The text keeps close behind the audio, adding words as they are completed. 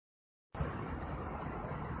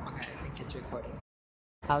it's recording.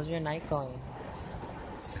 How's your night going?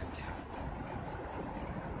 It's fantastic.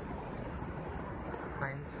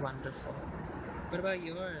 Mine's wonderful. What about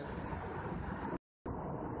yours?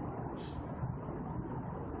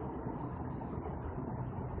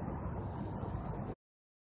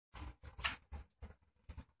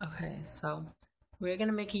 Okay, so we're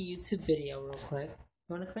gonna make a YouTube video real quick.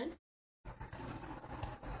 You wanna come in?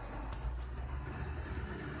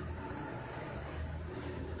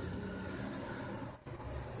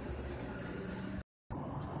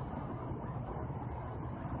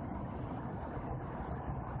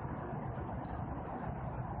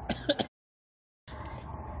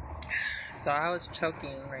 So I was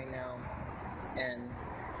choking right now, and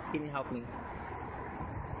he didn't help me.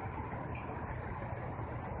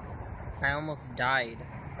 I almost died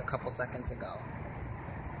a couple seconds ago.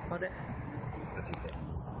 Hold it.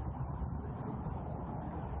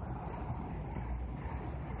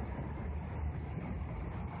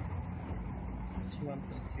 She wants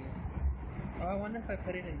it too. Oh, I wonder if I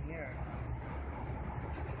put it in here.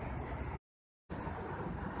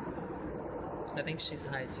 I think she's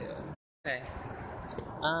high too. Okay.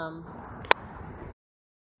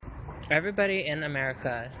 Everybody in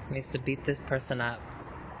America needs to beat this person up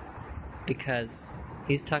because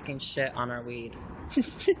he's talking shit on our weed.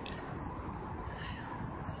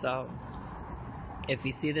 So, if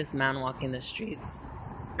you see this man walking the streets,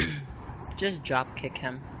 just drop kick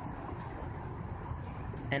him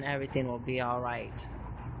and everything will be alright.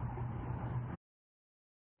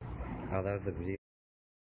 Oh, that was a video.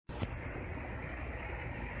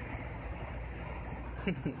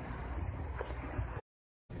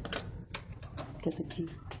 Get the key.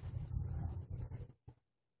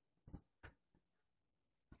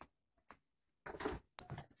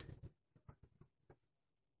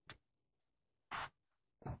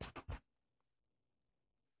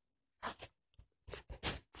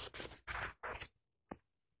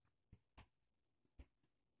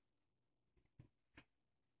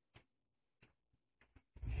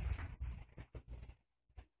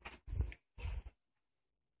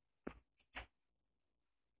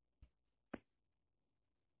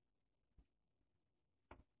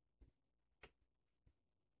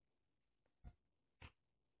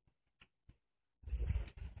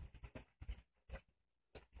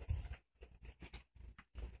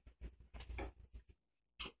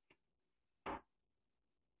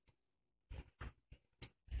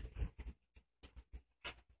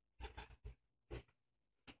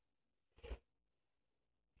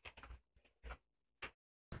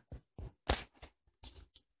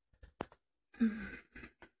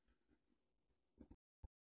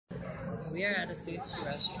 We are at a sushi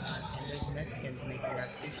restaurant and there's Mexicans making our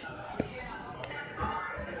sushi.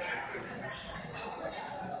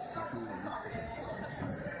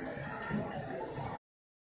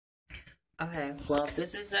 Okay, well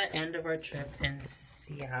this is the end of our trip in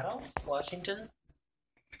Seattle, Washington.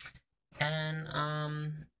 And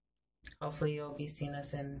hopefully you'll be seeing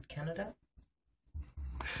us in Canada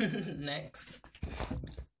next.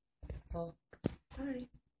 Well, bye.